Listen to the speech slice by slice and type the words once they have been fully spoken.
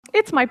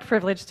It's my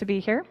privilege to be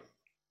here.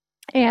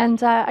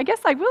 And I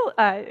guess I will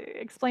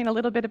explain a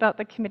little bit about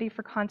the Committee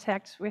for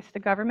Contact with the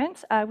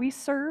Government. We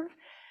serve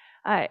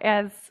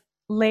as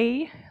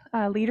lay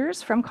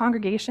leaders from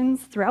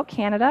congregations throughout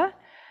Canada,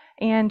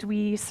 and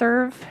we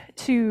serve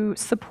to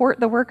support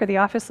the work of the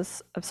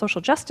Office of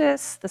Social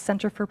Justice, the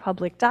Centre for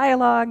Public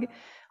Dialogue,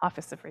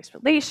 Office of Race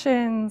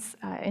Relations,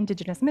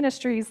 Indigenous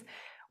Ministries.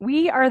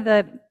 We are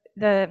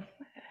the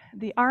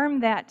arm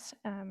that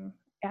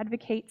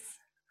advocates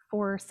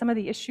for some of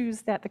the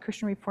issues that the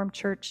Christian Reformed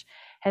Church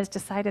has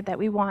decided that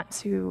we want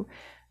to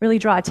really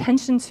draw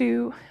attention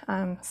to,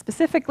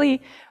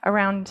 specifically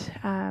around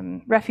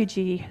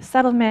refugee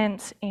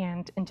settlement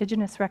and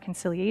Indigenous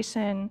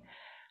reconciliation.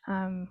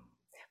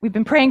 We've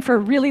been praying for a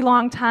really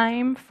long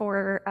time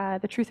for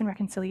the Truth and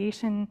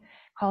Reconciliation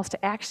calls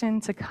to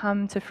action to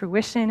come to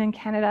fruition in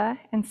Canada.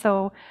 And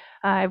so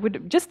I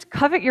would just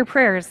covet your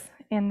prayers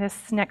in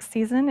this next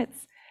season.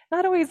 It's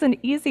not always an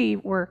easy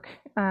work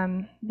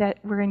that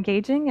we're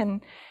engaging,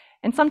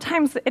 and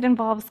sometimes it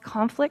involves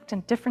conflict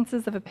and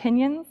differences of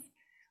opinions.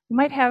 We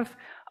might have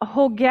a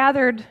whole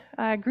gathered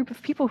group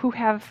of people who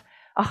have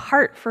a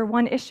heart for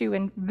one issue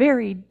in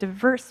very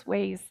diverse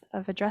ways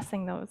of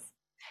addressing those.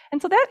 And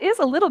so that is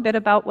a little bit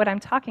about what I'm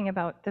talking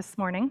about this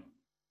morning.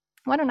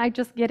 Why don't I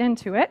just get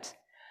into it?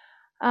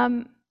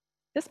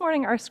 This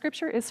morning our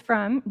scripture is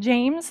from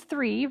James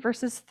 3,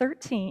 verses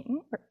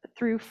 13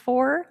 through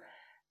 4,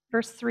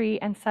 verse 3,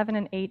 and 7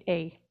 and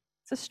 8a.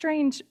 It's a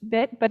strange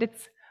bit, but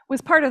it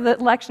was part of the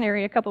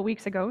lectionary a couple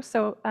weeks ago,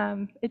 so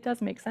it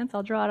does make sense.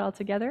 I'll draw it all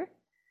together.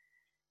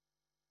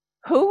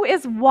 Who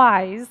is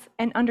wise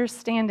and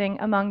understanding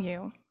among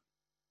you?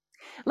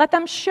 Let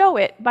them show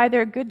it by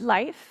their good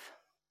life,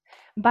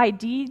 by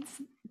deeds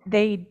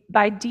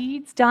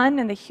done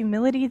in the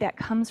humility that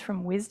comes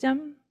from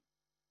wisdom.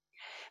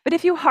 But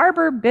if you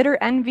harbor bitter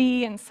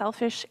envy and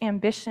selfish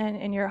ambition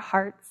in your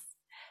hearts,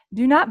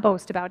 do not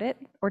boast about it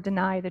or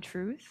deny the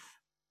truth.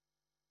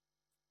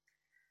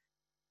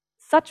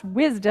 Such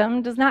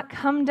wisdom does not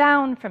come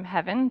down from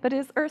heaven, but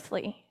is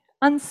earthly,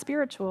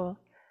 unspiritual,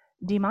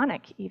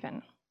 demonic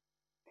even.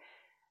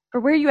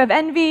 For where you have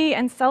envy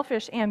and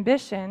selfish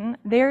ambition,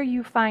 there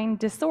you find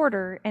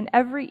disorder and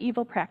every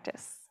evil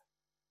practice.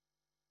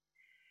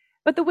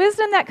 But the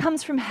wisdom that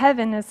comes from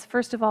heaven is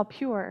first of all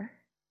pure,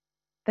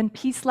 then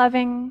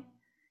peace-loving,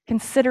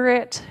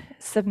 considerate,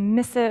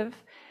 submissive,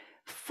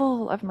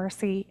 full of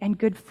mercy and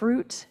good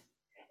fruit,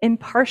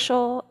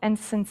 impartial and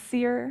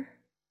sincere.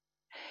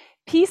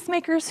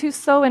 Peacemakers who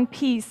sow in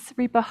peace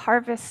reap a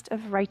harvest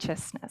of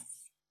righteousness.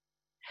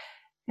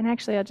 And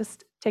actually, I'll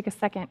just take a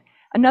second.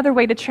 Another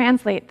way to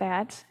translate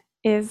that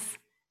is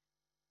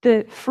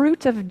the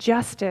fruit of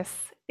justice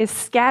is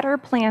scatter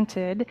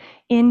planted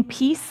in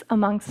peace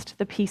amongst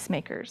the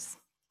peacemakers.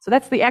 So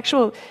that's the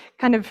actual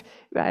kind of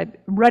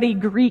ruddy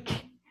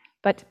Greek,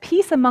 but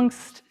peace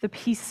amongst the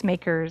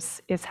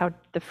peacemakers is how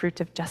the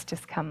fruit of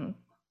justice comes.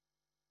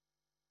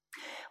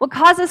 What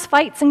causes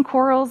fights and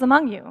quarrels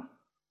among you?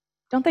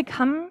 Don't they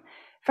come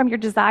from your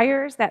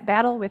desires that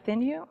battle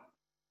within you?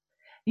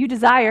 You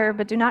desire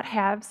but do not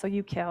have, so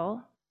you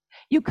kill.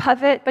 You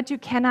covet but you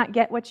cannot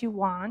get what you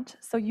want,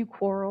 so you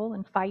quarrel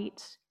and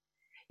fight.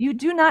 You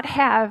do not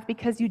have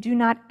because you do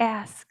not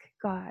ask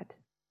God.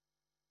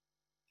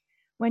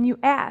 When you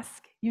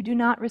ask, you do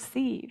not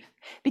receive,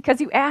 because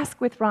you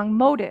ask with wrong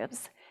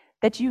motives,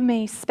 that you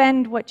may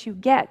spend what you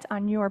get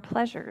on your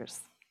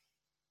pleasures.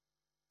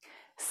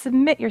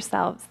 Submit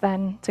yourselves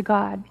then to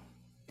God.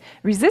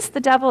 Resist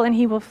the devil and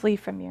he will flee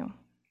from you.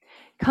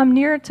 Come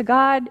near to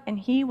God and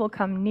he will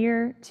come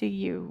near to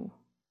you.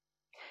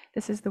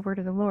 This is the word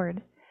of the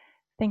Lord.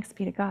 Thanks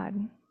be to God.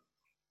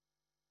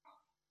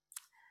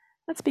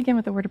 Let's begin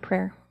with a word of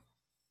prayer.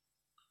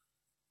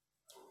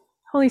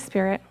 Holy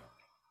Spirit,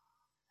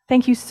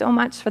 thank you so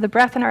much for the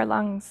breath in our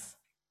lungs.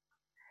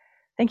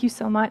 Thank you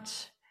so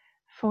much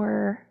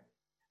for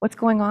what's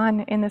going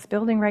on in this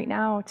building right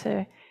now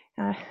to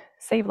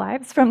save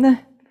lives from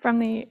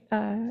the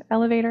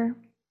elevator.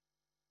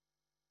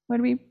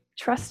 Lord, we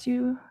trust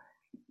you,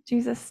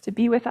 Jesus, to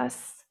be with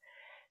us,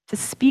 to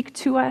speak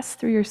to us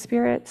through your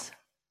Spirit.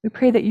 We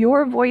pray that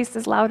your voice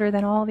is louder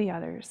than all the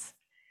others.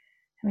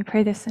 And we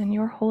pray this in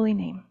your holy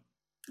name.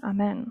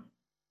 Amen.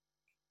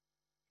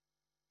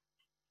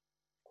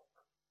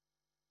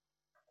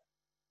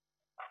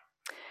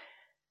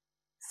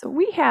 So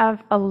we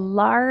have a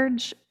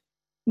large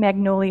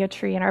magnolia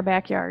tree in our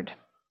backyard.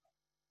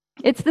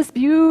 It's this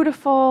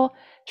beautiful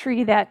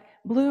tree that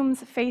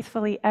blooms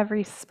faithfully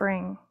every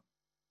spring.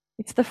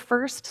 It's the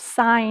first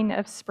sign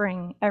of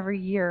spring every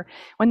year.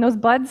 When those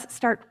buds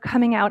start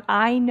coming out,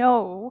 I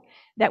know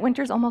that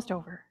winter's almost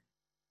over,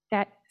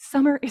 that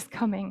summer is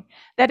coming,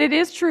 that it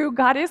is true,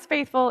 God is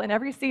faithful in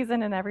every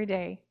season and every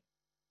day.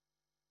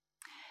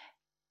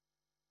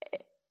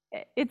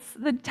 It's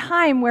the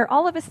time where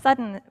all of a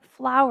sudden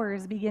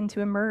flowers begin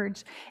to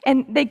emerge,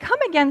 and they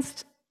come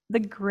against the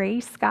gray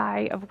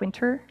sky of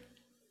winter,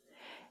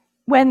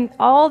 when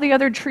all the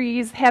other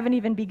trees haven't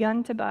even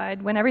begun to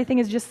bud, when everything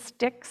is just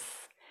sticks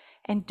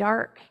and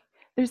dark.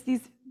 There's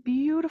these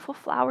beautiful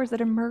flowers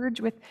that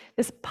emerge with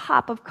this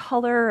pop of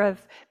color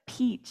of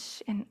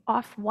peach and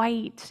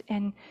off-white,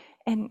 and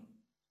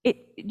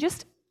it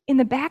just, in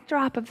the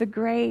backdrop of the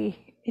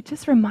gray, it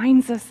just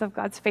reminds us of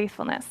God's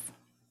faithfulness.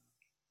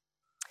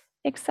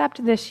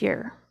 Except this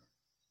year,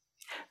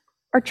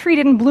 our tree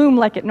didn't bloom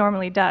like it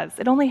normally does.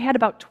 It only had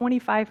about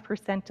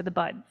 25% of the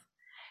buds.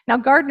 Now,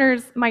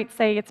 gardeners might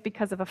say it's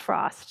because of a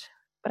frost,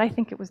 but I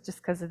think it was just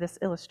because of this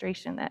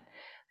illustration that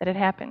it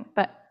happened.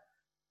 But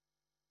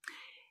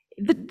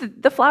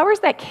the flowers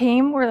that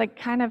came were like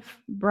kind of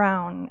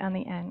brown on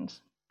the end.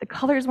 The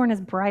colors weren't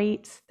as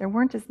bright. There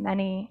weren't as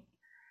many.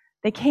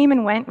 They came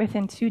and went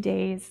within 2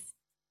 days.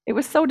 It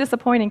was so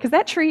disappointing because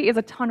that tree is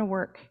a ton of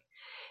work.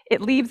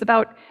 It leaves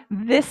about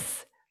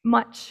this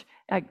much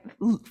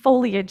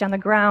foliage on the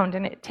ground,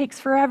 and it takes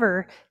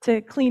forever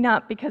to clean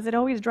up because it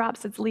always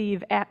drops its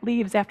leaves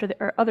after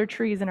the other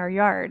trees in our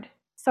yard.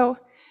 So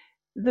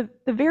the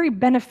very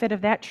benefit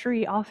of that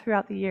tree all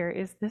throughout the year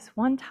is this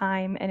one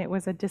time, and it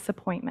was a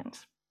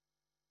disappointment.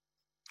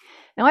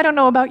 Now, I don't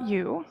know about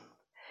you,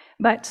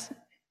 but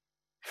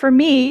for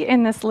me,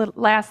 in this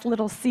last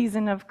little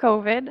season of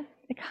COVID,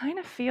 it kind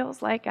of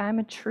feels like I'm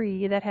a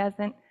tree that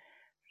hasn't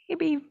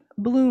maybe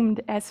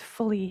bloomed as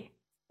fully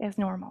as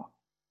normal.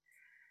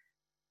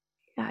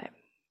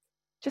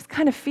 Just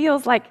kind of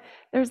feels like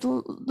there's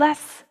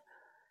less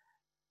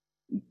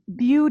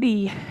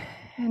beauty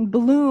and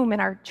bloom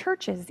in our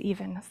churches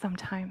even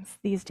sometimes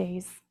these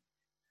days,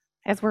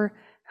 as we're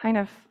kind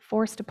of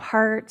forced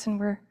apart and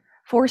we're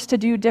forced to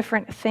do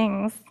different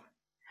things.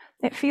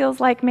 It feels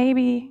like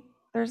maybe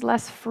there's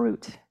less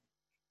fruit.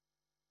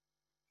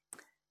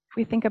 If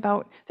we think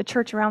about the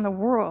church around the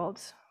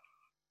world,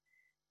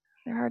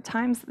 there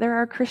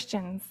are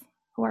Christians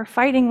who are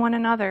fighting one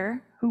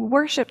another, who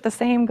worship the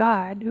same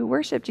God, who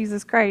worship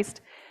Jesus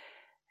Christ,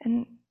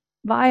 and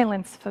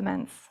violence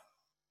foments.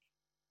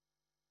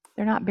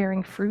 They're not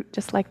bearing fruit,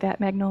 just like that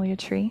magnolia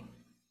tree.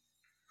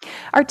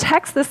 Our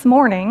text this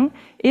morning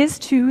is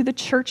to the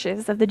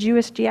churches of the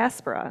Jewish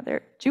diaspora.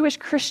 They're Jewish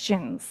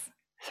Christians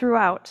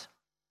throughout.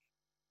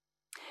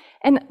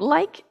 And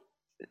like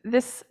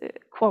this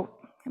quote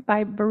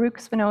by Baruch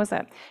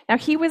Spinoza, now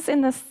he was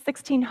in the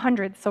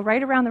 1600s, so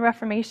right around the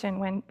Reformation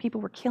when people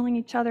were killing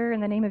each other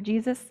in the name of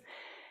Jesus.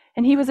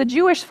 And he was a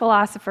Jewish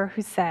philosopher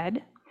who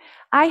said,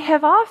 "I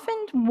have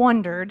often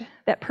wondered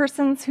that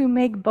persons who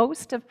make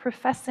boast of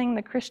professing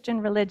the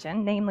Christian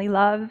religion, namely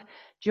love,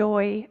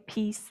 joy,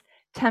 peace,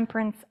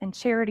 temperance, and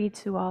charity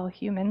to all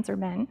humans or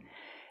men,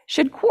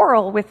 should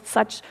quarrel with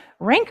such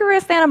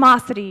rancorous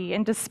animosity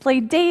and display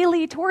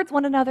daily towards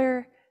one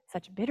another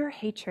such bitter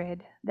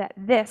hatred that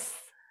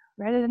this,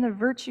 rather than the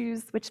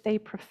virtues which they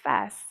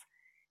profess,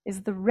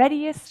 is the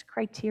readiest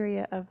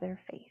criteria of their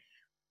faith."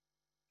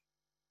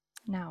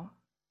 Now,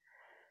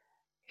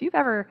 if you've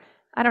ever,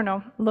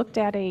 looked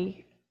at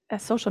a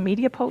social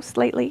media post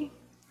lately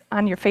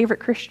on your favorite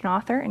Christian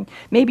author, and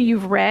maybe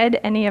you've read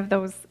any of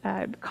those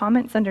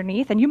comments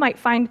underneath, and you might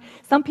find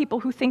some people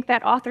who think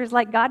that author is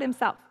like God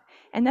himself,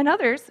 and then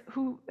others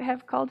who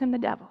have called him the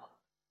devil.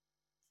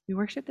 We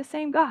worship the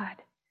same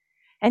God.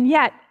 And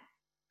yet,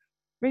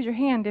 raise your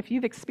hand if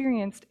you've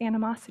experienced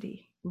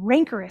animosity,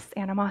 rancorous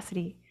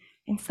animosity,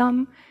 in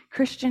some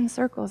Christian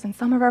circles, in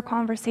some of our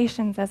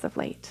conversations as of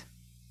late.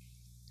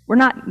 We're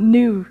not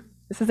new.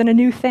 This isn't a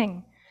new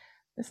thing.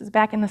 This is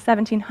back in the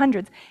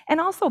 1700s, and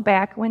also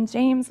back when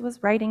James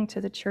was writing to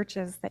the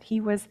churches that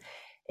he was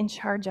in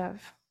charge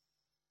of.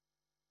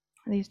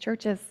 These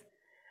churches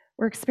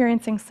were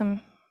experiencing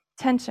some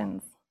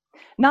tensions,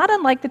 not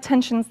unlike the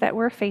tensions that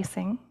we're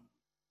facing.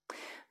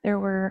 There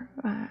were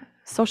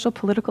social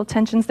political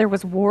tensions. There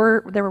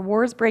were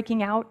wars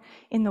breaking out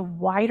in the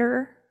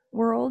wider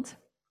world.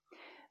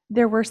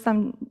 There were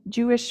some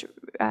Jewish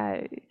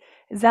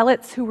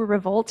zealots who were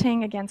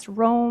revolting against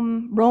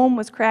Rome. Rome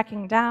was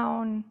cracking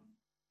down.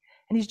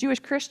 And these Jewish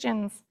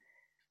Christians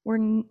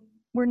were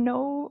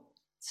no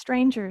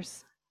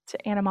strangers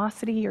to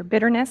animosity or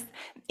bitterness.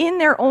 In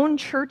their own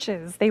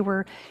churches, they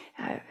were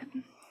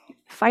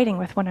fighting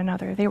with one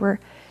another. They were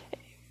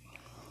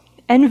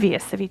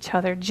envious of each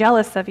other,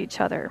 jealous of each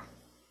other.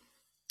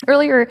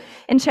 Earlier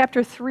in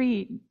chapter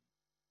 3,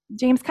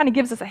 James kind of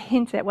gives us a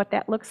hint at what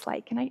that looks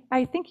like. And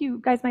I think you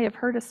guys might have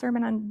heard a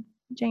sermon on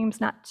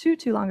James not too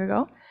long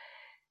ago.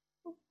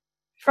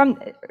 From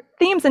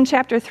themes in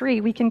chapter 3,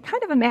 we can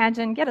kind of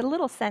imagine, get a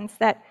little sense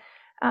that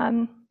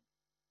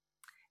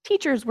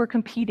teachers were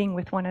competing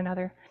with one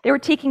another. They were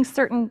taking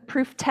certain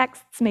proof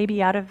texts,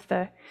 maybe out of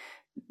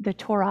the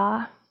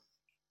Torah,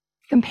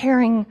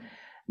 comparing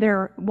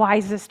their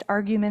wisest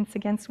arguments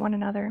against one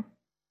another.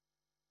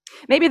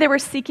 Maybe they were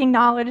seeking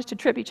knowledge to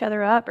trip each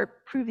other up or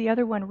prove the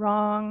other one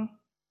wrong.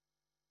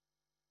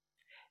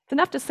 It's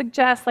enough to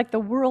suggest, like the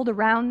world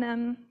around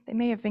them, they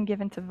may have been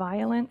given to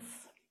violence.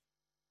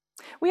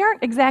 We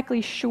aren't exactly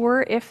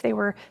sure if they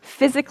were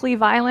physically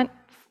violent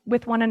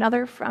with one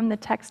another from the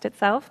text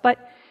itself,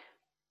 but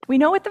we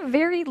know at the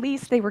very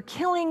least they were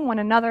killing one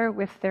another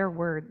with their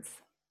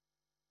words.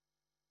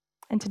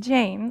 And to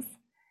James,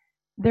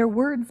 their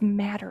words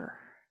matter.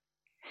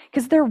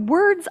 because their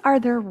words are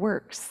their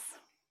works.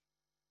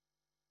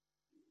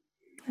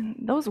 And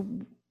those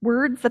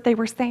words that they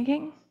were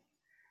saying,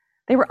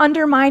 they were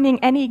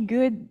undermining any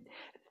good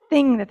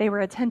thing that they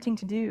were attempting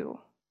to do,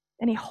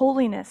 any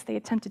holiness they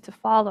attempted to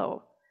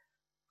follow.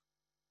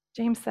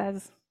 James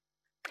says,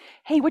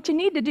 hey, what you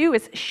need to do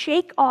is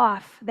shake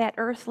off that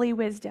earthly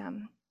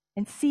wisdom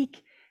and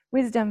seek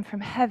wisdom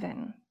from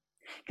heaven.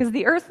 Because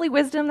the earthly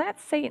wisdom,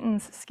 that's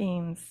Satan's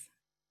schemes.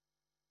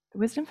 The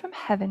wisdom from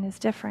heaven is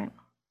different.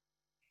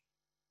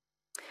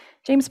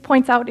 James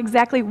points out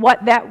exactly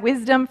what that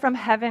wisdom from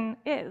heaven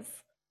is.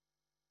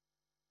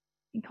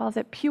 He calls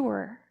it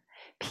pure,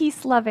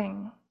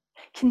 peace-loving,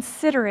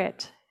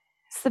 considerate,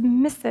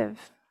 submissive.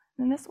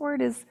 And this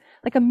word is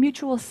like a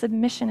mutual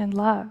submission and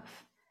love.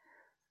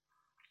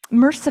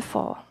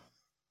 Merciful,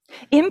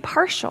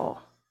 impartial.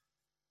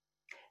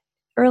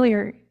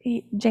 Earlier,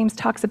 James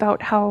talks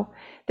about how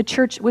the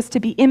church was to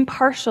be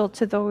impartial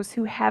to those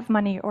who have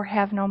money or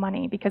have no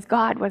money, because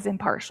God was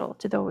impartial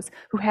to those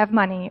who have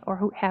money or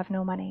who have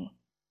no money.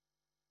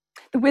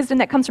 The wisdom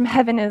that comes from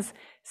heaven is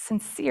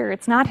sincere.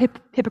 It's not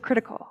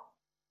hypocritical.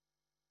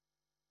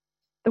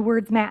 The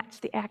words match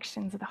the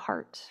actions of the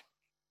heart.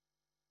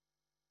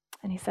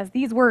 And he says,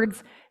 these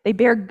words, they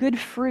bear good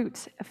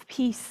fruit of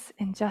peace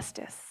and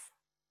justice.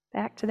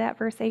 Back to that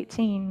verse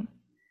 18,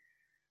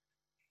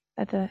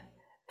 that the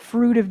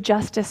fruit of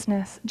justice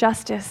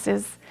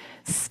is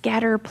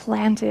scatter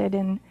planted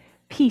in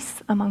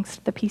peace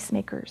amongst the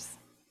peacemakers.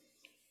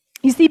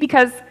 You see,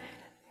 because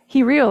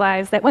he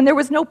realized that when there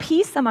was no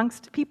peace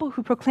amongst people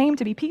who proclaimed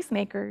to be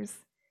peacemakers,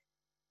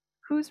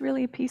 who's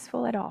really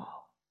peaceful at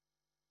all?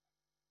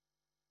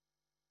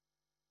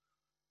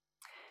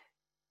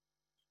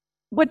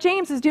 What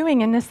James is doing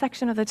in this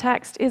section of the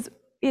text is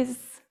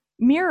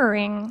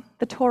mirroring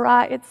the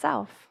Torah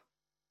itself.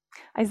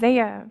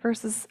 Isaiah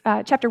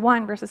chapter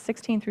 1, verses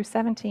 16 through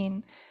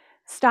 17.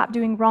 Stop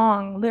doing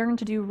wrong, learn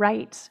to do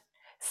right,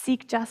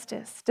 seek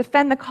justice,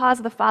 defend the cause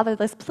of the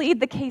fatherless, plead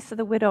the case of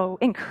the widow,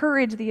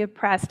 encourage the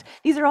oppressed.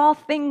 These are all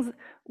things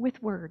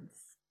with words.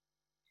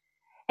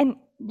 And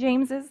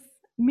James is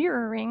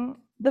mirroring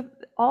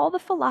all the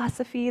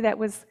philosophy that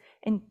was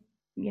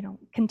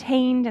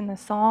contained in the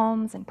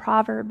Psalms and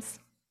Proverbs.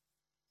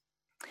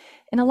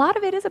 And a lot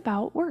of it is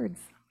about words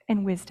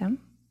and wisdom.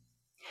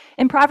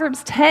 In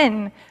Proverbs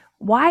 10,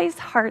 wise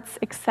hearts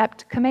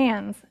accept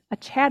commands. A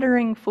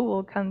chattering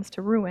fool comes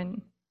to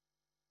ruin.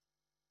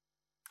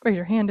 Raise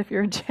your hand if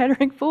you're a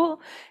chattering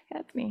fool.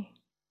 That's me.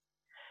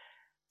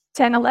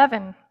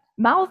 10:11,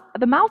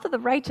 the mouth of the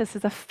righteous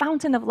is a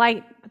fountain of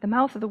light, but the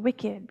mouth of the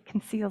wicked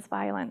conceals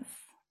violence.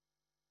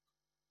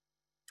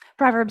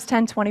 Proverbs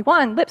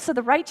 10:21, lips of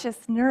the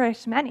righteous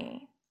nourish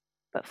many,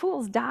 but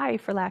fools die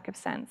for lack of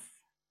sense.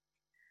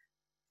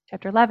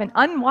 Chapter 11,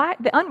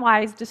 the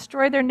unwise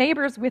destroy their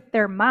neighbors with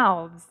their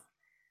mouths.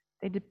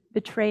 They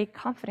betray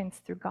confidence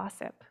through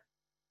gossip.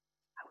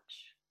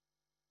 Ouch.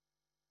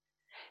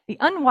 The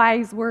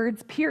unwise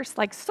words pierce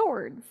like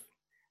swords,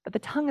 but the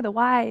tongue of the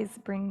wise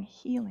bring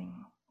healing.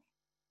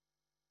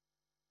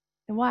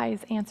 The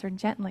wise answer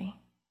gently.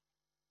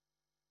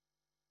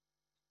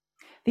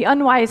 The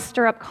unwise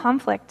stir up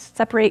conflict,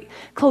 separate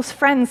close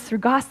friends through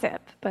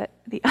gossip, but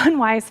the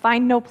unwise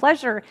find no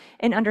pleasure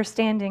in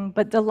understanding,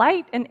 but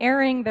delight in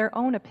airing their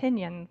own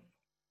opinions.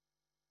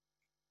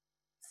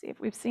 See if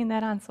we've seen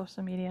that on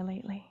social media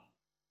lately.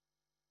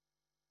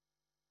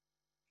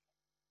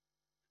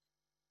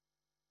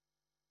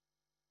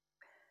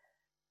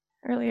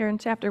 Earlier in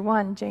chapter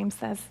 1, James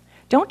says,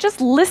 don't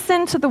just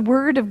listen to the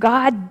word of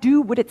God,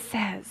 do what it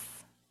says.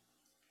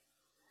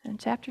 In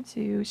chapter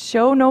 2,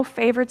 show no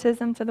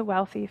favoritism to the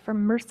wealthy, for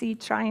mercy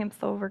triumphs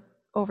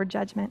over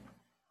judgment.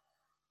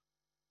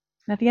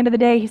 And at the end of the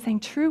day, he's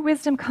saying true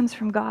wisdom comes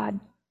from God.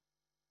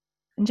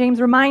 And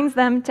James reminds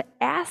them to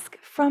ask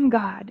from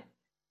God,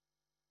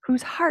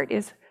 whose heart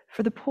is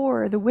for the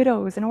poor, the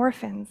widows, and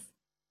orphans.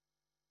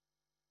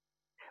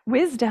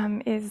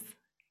 Wisdom is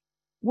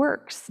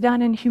works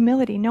done in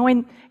humility,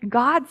 knowing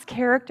God's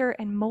character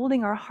and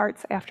molding our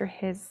hearts after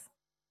his.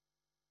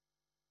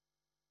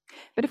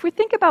 But if we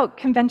think about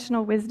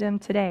conventional wisdom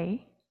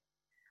today,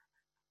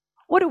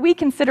 what do we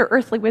consider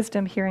earthly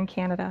wisdom here in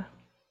Canada?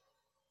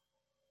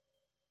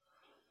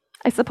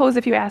 I suppose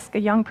if you ask a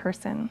young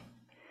person,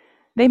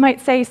 they might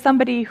say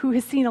somebody who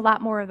has seen a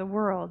lot more of the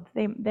world.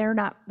 They're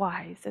not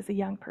wise as a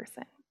young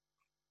person.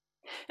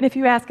 And if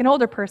you ask an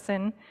older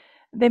person,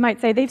 they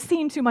might say they've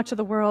seen too much of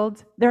the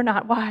world. They're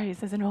not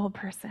wise as an old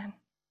person.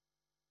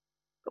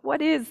 But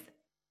what is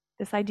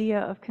this idea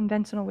of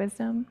conventional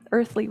wisdom,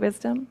 earthly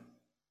wisdom?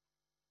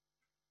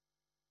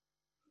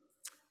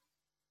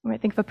 You might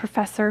think of a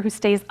professor who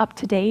stays up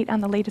to date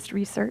on the latest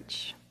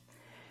research,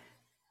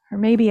 or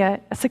maybe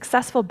a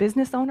successful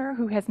business owner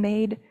who has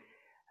made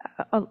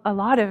a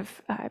lot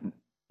of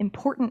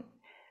important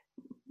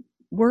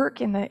work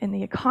in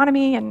the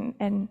economy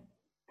and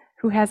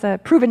who has a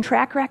proven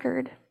track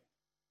record.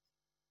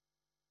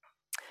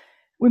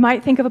 We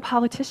might think of a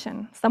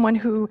politician, someone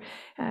who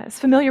is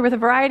familiar with a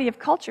variety of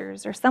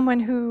cultures, or someone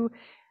who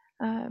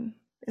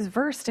is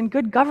versed in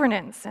good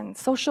governance and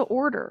social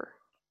order.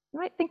 You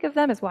might think of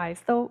them as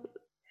wise, though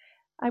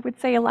I would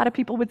say a lot of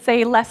people would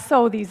say less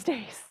so these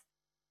days.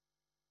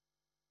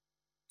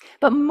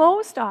 But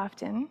most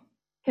often,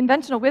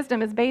 conventional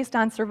wisdom is based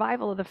on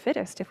survival of the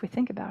fittest, if we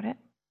think about it.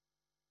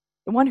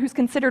 The one who's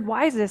considered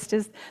wisest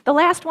is the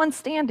last one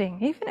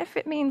standing, even if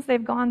it means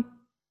they've gotten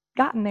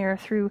there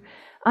through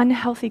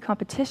unhealthy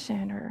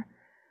competition or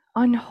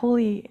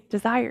unholy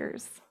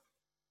desires.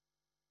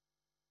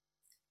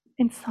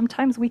 And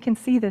sometimes we can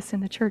see this in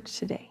the church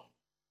today.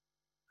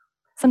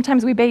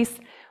 Sometimes we base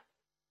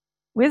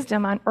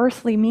wisdom on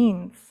earthly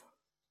means.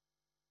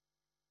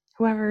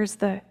 Whoever's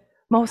the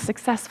most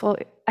successful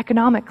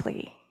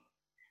economically.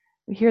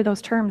 We hear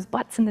those terms,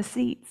 butts in the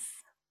seats.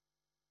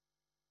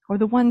 Or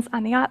the ones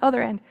on the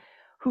other end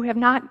who have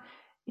not,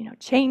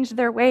 changed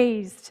their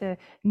ways to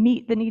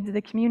meet the needs of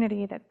the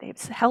community, that they've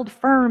held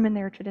firm in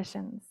their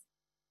traditions.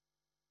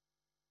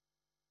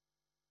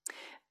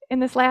 In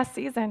this last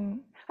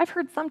season, I've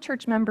heard some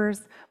church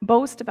members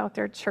boast about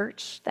their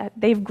church, that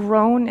they've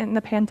grown in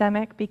the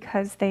pandemic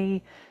because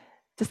they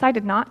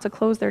decided not to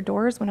close their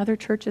doors when other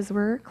churches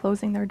were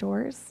closing their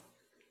doors.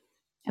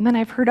 And then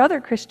I've heard other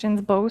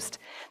Christians boast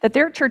that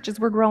their churches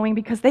were growing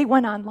because they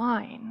went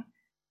online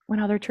when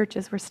other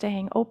churches were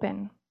staying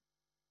open.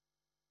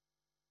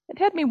 It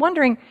had me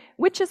wondering,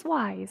 which is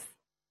wise?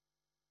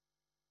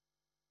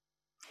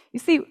 You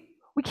see,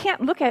 we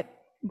can't look at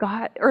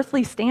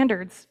earthly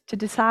standards to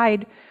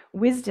decide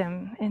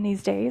wisdom in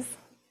these days,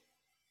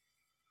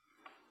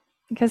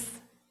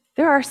 because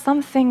there are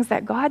some things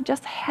that God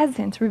just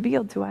hasn't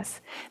revealed to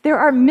us. There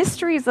are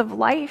mysteries of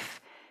life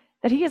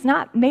that He has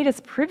not made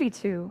us privy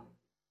to.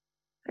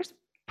 There's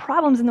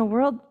problems in the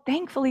world,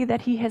 thankfully,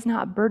 that He has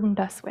not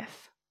burdened us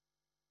with.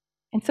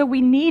 And so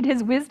we need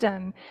His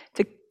wisdom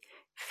to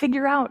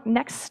figure out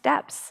next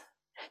steps,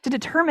 to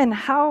determine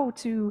how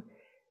to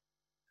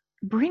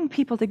bring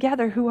people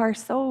together who are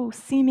so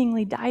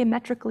seemingly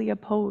diametrically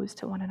opposed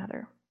to one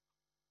another.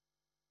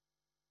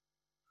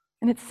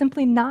 And it's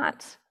simply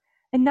not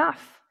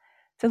enough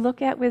to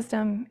look at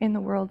wisdom in the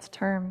world's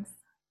terms.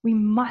 We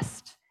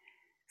must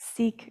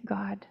seek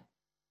God.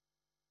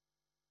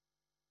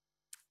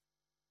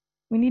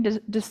 We need to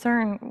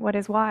discern what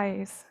is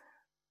wise,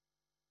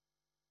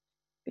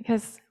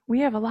 because we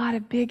have a lot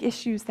of big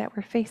issues that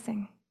we're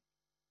facing.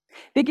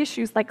 Big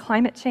issues like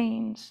climate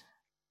change,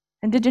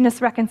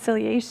 Indigenous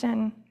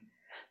reconciliation,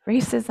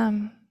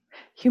 racism,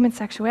 human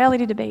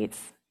sexuality debates.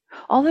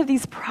 All of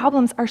these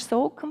problems are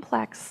so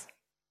complex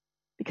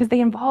because they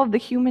involve the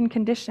human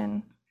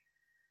condition.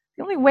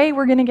 The only way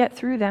we're going to get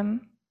through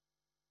them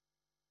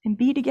and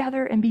be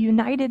together and be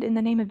united in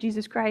the name of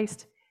Jesus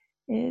Christ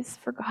is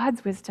for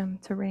God's wisdom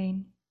to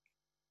reign.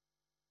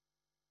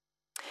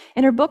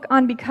 In her book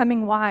on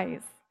becoming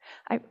wise,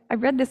 I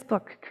read this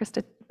book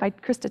by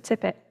Krista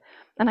Tippett,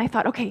 and I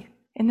thought, okay,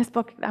 in this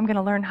book, I'm going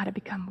to learn how to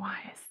become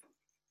wise.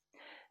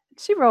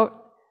 She wrote,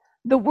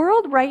 "The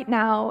world right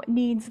now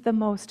needs the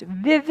most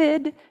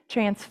vivid,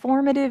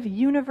 transformative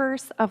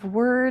universe of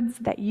words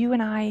that you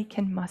and I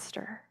can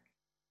muster."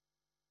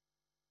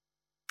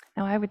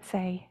 Now, I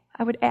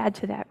would add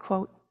to that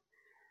quote,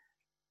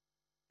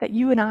 that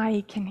you and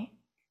I can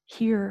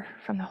hear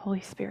from the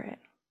Holy Spirit.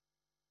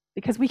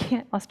 Because we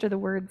can't muster the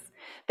words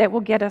that will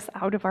get us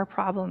out of our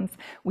problems.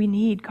 We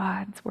need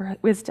God's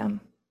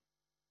wisdom.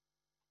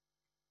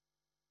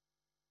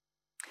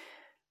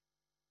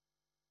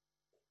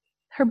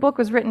 Her book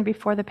was written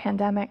before the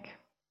pandemic,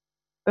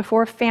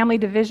 before family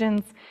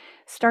divisions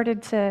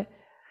started to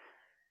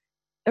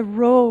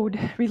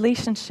erode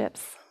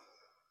relationships,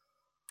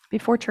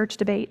 before church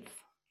debates.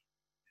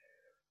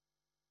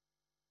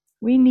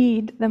 We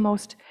need the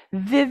most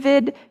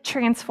vivid,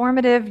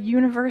 transformative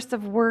universe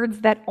of words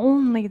that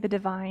only the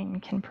divine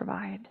can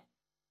provide.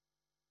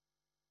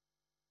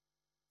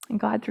 And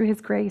God, through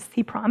His grace,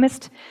 He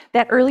promised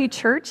that early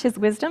church His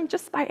wisdom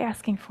just by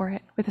asking for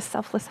it with a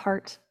selfless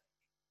heart.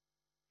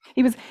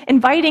 He was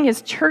inviting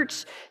His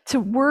church to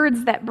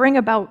words that bring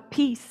about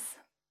peace,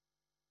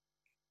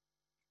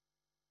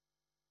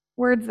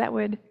 words that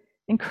would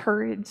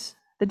encourage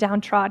the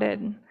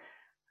downtrodden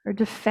or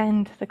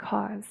defend the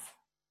cause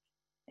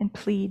and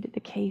plead the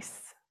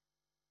case.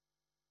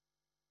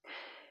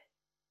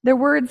 Their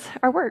words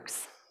are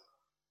works.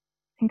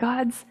 And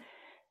God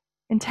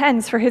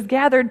intends for His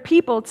gathered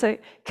people to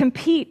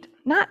compete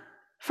not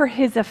for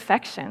His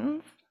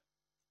affections.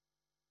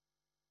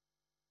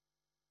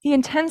 He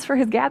intends for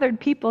His gathered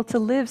people to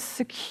live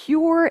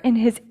secure in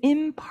His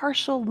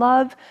impartial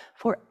love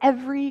for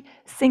every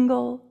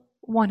single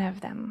one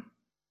of them.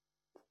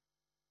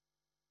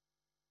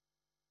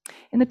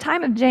 In the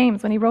time of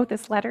James, when he wrote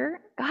this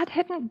letter, God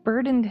hadn't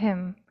burdened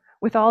him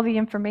with all the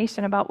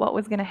information about what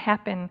was going to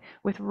happen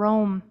with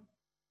Rome.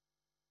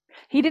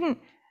 He didn't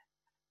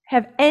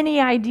have any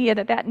idea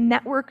that that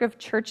network of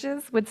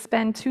churches would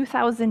spend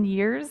 2,000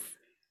 years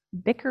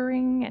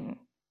bickering and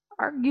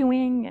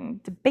arguing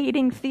and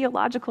debating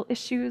theological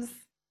issues.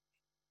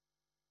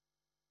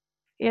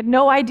 He had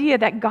no idea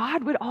that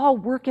God would all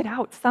work it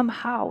out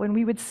somehow and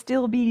we would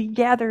still be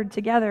gathered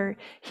together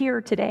here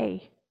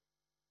today.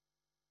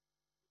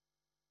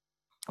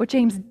 What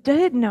James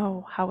did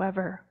know,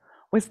 however,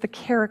 was the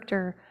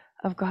character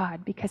of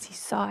God, because he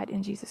saw it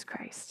in Jesus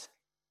Christ.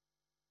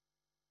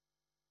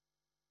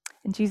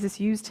 And Jesus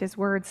used his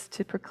words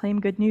to proclaim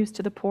good news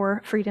to the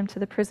poor, freedom to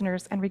the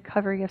prisoners, and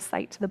recovery of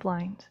sight to the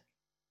blind.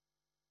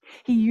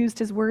 He used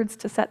his words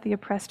to set the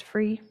oppressed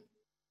free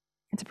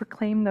and to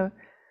proclaim the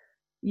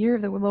year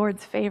of the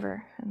Lord's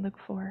favor and look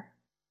for.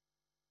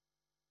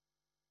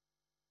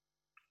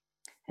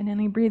 And then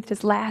he breathed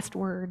his last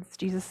words.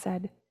 Jesus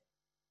said,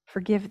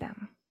 "Forgive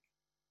them."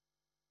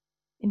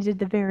 And he did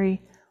the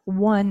very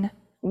one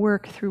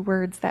work through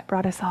words that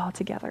brought us all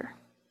together.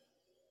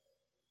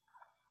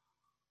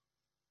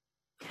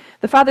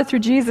 The Father, through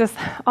Jesus,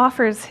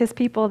 offers his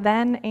people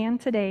then and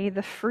today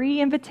the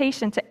free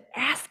invitation to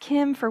ask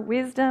him for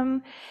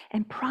wisdom,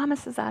 and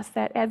promises us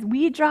that as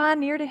we draw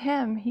near to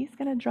him, he's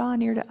going to draw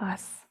near to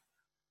us.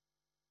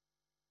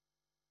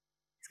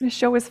 He's going to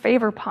show his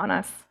favor upon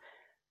us.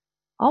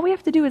 All we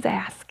have to do is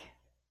ask.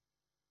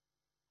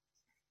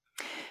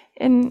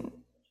 In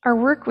our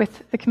work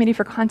with the Committee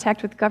for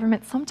Contact with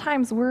Government,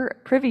 sometimes we're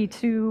privy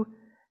to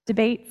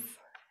debates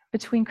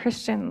between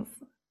Christians.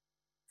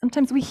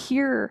 Sometimes we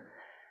hear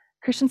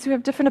Christians who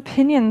have different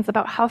opinions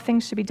about how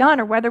things should be done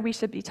or whether we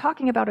should be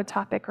talking about a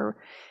topic, or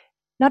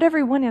not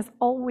everyone is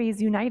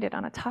always united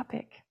on a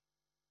topic.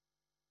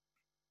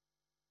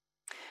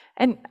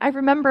 And I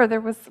remember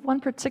there was one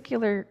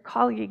particular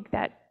colleague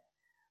that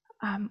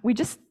we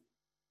just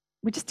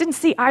didn't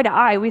see eye to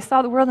eye. We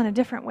saw the world in a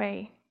different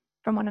way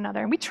from one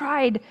another. And we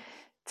tried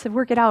to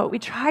work it out. We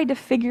tried to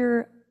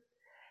figure,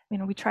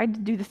 we tried to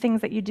do the things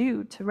that you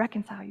do to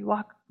reconcile.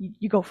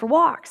 You go for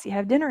walks, you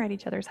have dinner at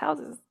each other's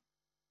houses.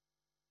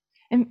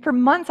 And for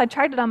months, I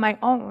tried it on my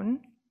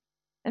own.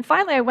 And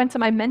finally, I went to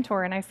my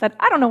mentor and I said,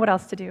 I don't know what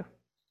else to do.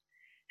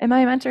 And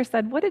my mentor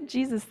said, what did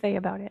Jesus say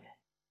about it?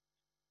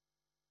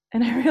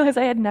 And I realized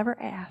I had never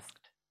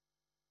asked.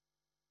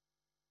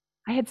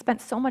 I had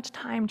spent so much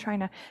time trying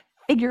to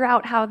figure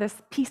out how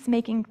this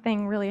peacemaking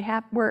thing really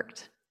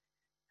worked.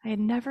 I had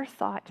never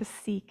thought to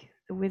seek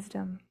the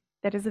wisdom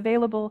that is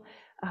available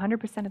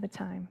 100% of the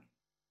time.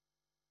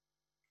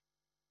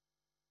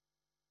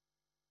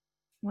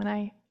 When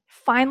I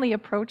finally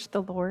approached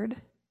the Lord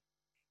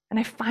and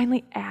I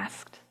finally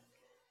asked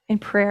in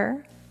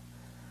prayer,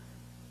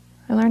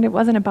 I learned it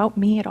wasn't about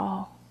me at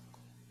all.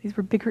 These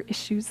were bigger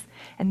issues,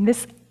 and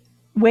this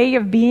way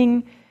of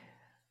being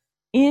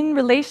in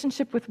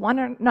relationship with one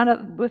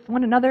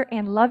another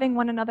and loving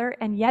one another,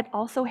 and yet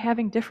also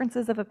having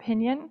differences of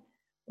opinion,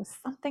 was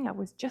something I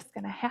was just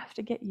going to have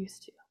to get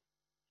used to.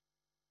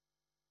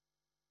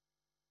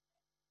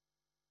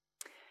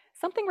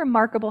 Something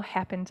remarkable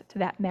happened to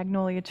that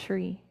magnolia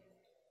tree.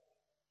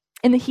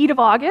 In the heat of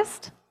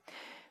August,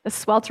 the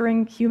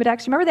sweltering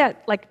humidex, you remember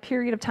that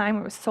period of time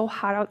where it was so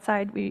hot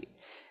outside, we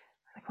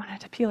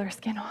wanted to peel our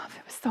skin off.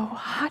 It was so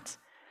hot.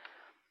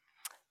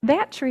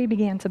 That tree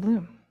began to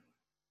bloom.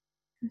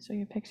 I'll show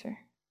you a picture.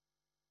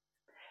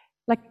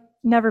 Like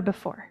never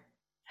before.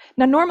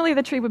 Now, normally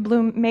the tree would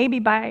bloom maybe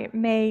by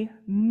May,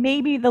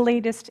 maybe the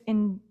latest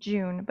in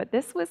June, but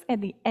this was at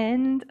the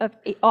end of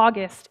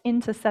August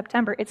into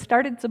September. It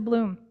started to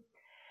bloom.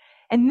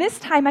 And this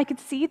time I could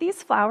see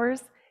these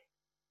flowers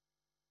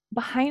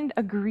behind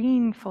a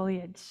green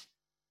foliage.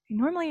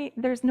 Normally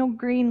there's no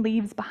green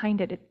leaves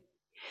behind it.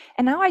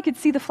 And now I could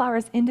see the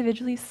flowers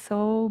individually,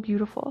 so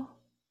beautiful,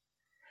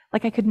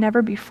 like I could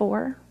never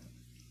before.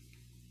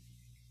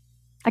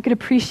 I could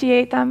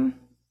appreciate them.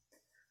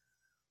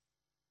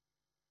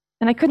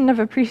 And I couldn't have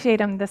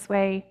appreciated them this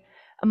way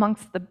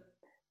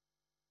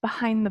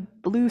behind the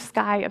blue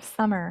sky of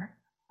summer,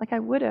 like I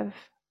would have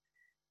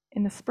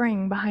in the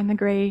spring behind the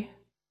gray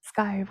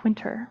sky of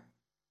winter.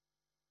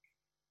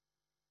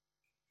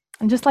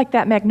 And just like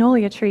that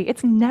magnolia tree,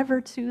 it's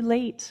never too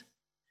late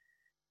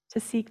to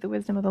seek the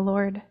wisdom of the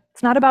Lord.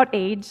 It's not about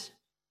age.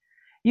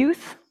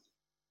 Youth,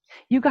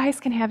 you guys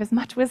can have as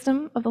much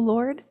wisdom of the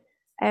Lord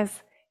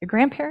as your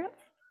grandparents.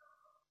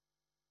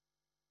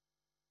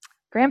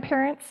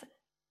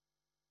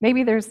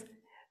 Maybe there's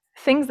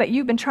things that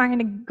you've been trying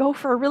to go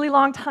for a really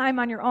long time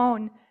on your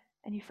own,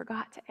 and you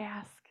forgot to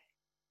ask.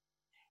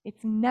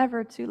 It's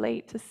never too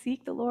late to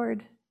seek the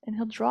Lord, and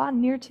He'll draw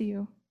near to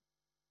you.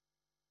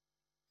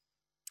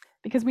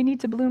 Because we need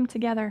to bloom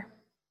together.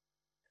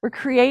 We're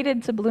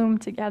created to bloom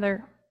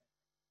together.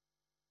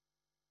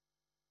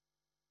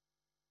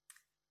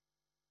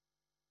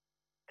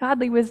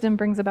 Godly wisdom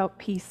brings about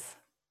peace.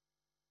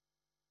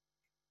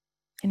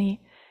 And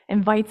He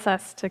invites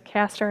us to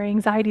cast our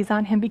anxieties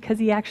on Him because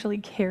He actually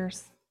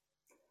cares.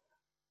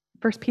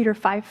 1 Peter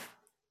 5,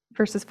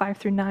 verses 5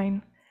 through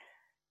 9.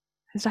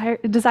 His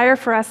desire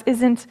for us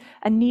isn't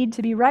a need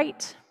to be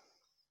right.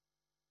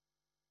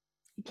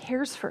 He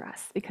cares for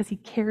us because He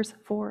cares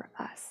for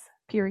us,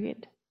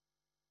 period.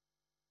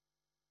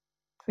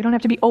 We don't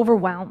have to be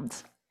overwhelmed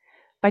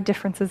by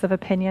differences of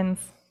opinions.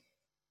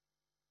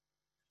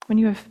 When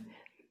you have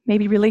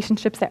maybe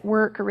relationships at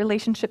work or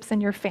relationships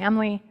in your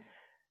family,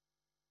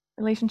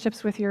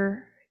 relationships with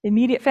your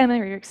immediate family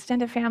or your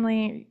extended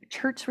family,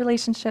 church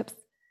relationships,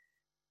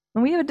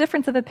 When we have a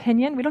difference of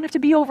opinion, we don't have to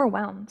be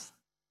overwhelmed.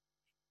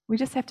 We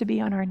just have to be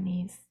on our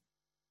knees.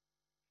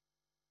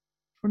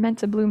 We're meant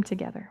to bloom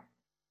together.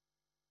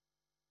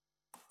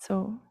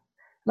 So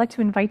I'd like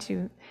to invite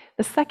you,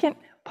 the second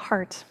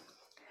part,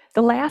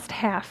 the last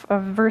half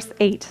of verse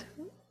 8,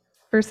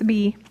 verse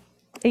B,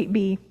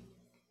 8b,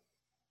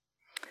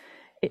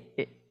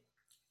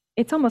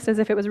 it's almost as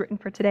if it was written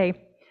for today.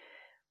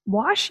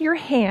 Wash your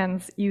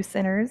hands, you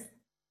sinners,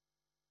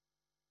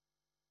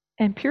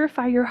 and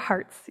purify your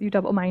hearts, you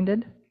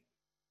double-minded.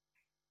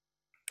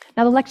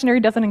 Now, the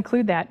lectionary doesn't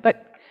include that,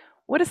 but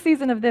what a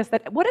season of this.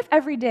 What if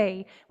every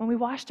day when we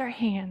washed our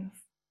hands,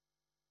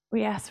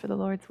 we asked for the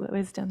Lord's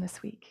wisdom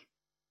this week?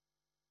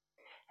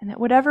 And that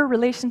whatever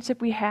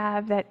relationship we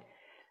have that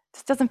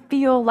just doesn't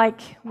feel like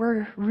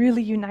we're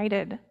really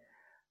united,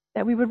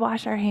 that we would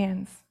wash our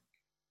hands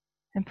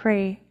and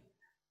pray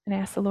and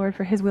ask the Lord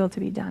for his will to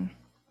be done.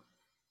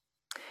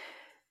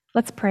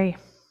 Let's pray.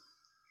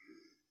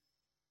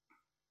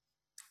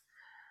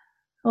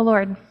 Oh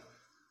Lord,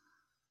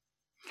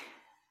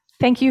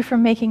 thank you for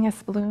making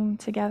us bloom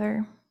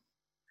together.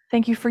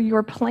 Thank you for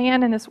your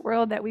plan in this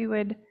world that we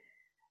would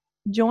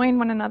join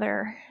one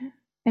another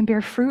and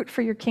bear fruit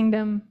for your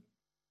kingdom.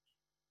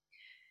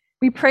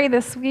 We pray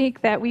this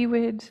week that we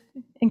would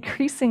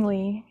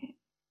increasingly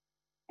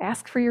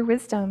ask for your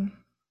wisdom,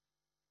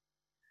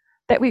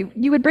 that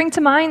you would bring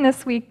to mind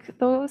this week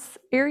those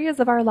areas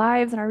of our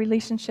lives and our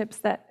relationships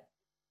that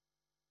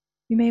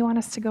you may want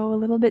us to go a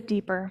little bit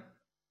deeper,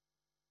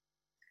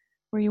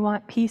 where you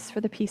want peace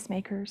for the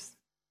peacemakers.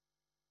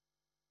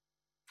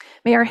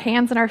 May our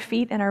hands and our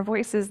feet and our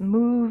voices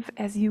move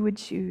as you would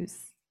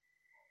choose,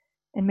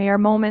 and may our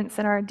moments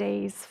and our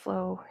days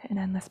flow in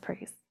endless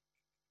praise.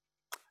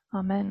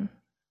 Amen.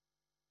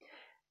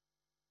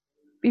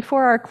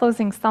 Before our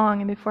closing song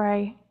and before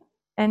I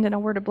end in a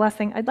word of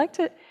blessing, I'd like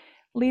to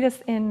lead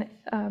us in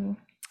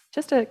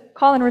just a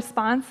call and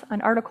response on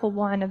Article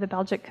 1 of the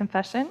Belgic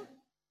Confession.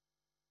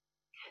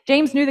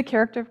 James knew the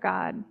character of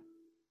God.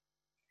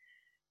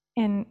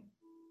 And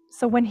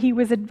so when he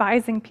was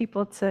advising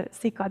people to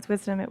seek God's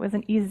wisdom, it was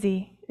an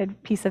easy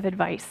piece of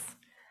advice.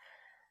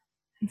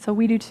 And so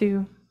we do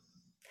too.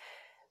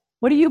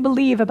 What do you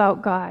believe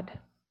about God?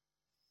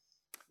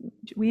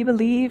 We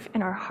believe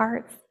in our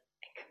hearts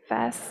and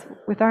confess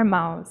with our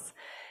mouths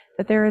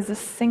that there is a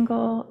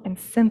single and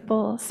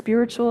simple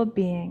spiritual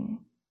being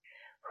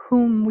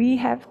whom we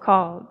have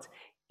called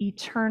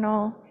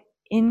eternal,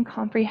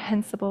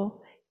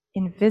 incomprehensible,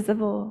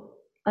 invisible,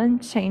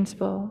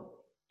 unchangeable,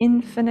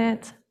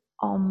 infinite,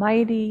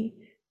 almighty,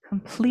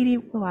 completely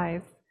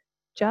wise,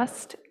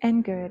 just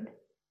and good,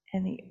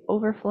 and the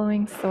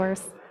overflowing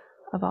source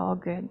of all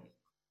good.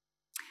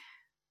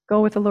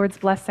 Go with the Lord's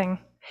blessing.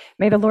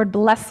 May the Lord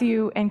bless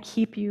you and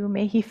keep you.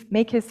 May he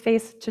make his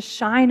face to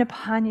shine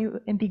upon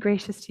you and be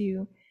gracious to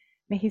you.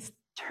 May he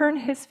turn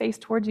his face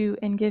toward you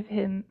and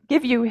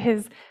give you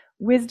his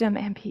wisdom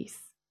and peace.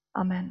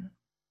 Amen.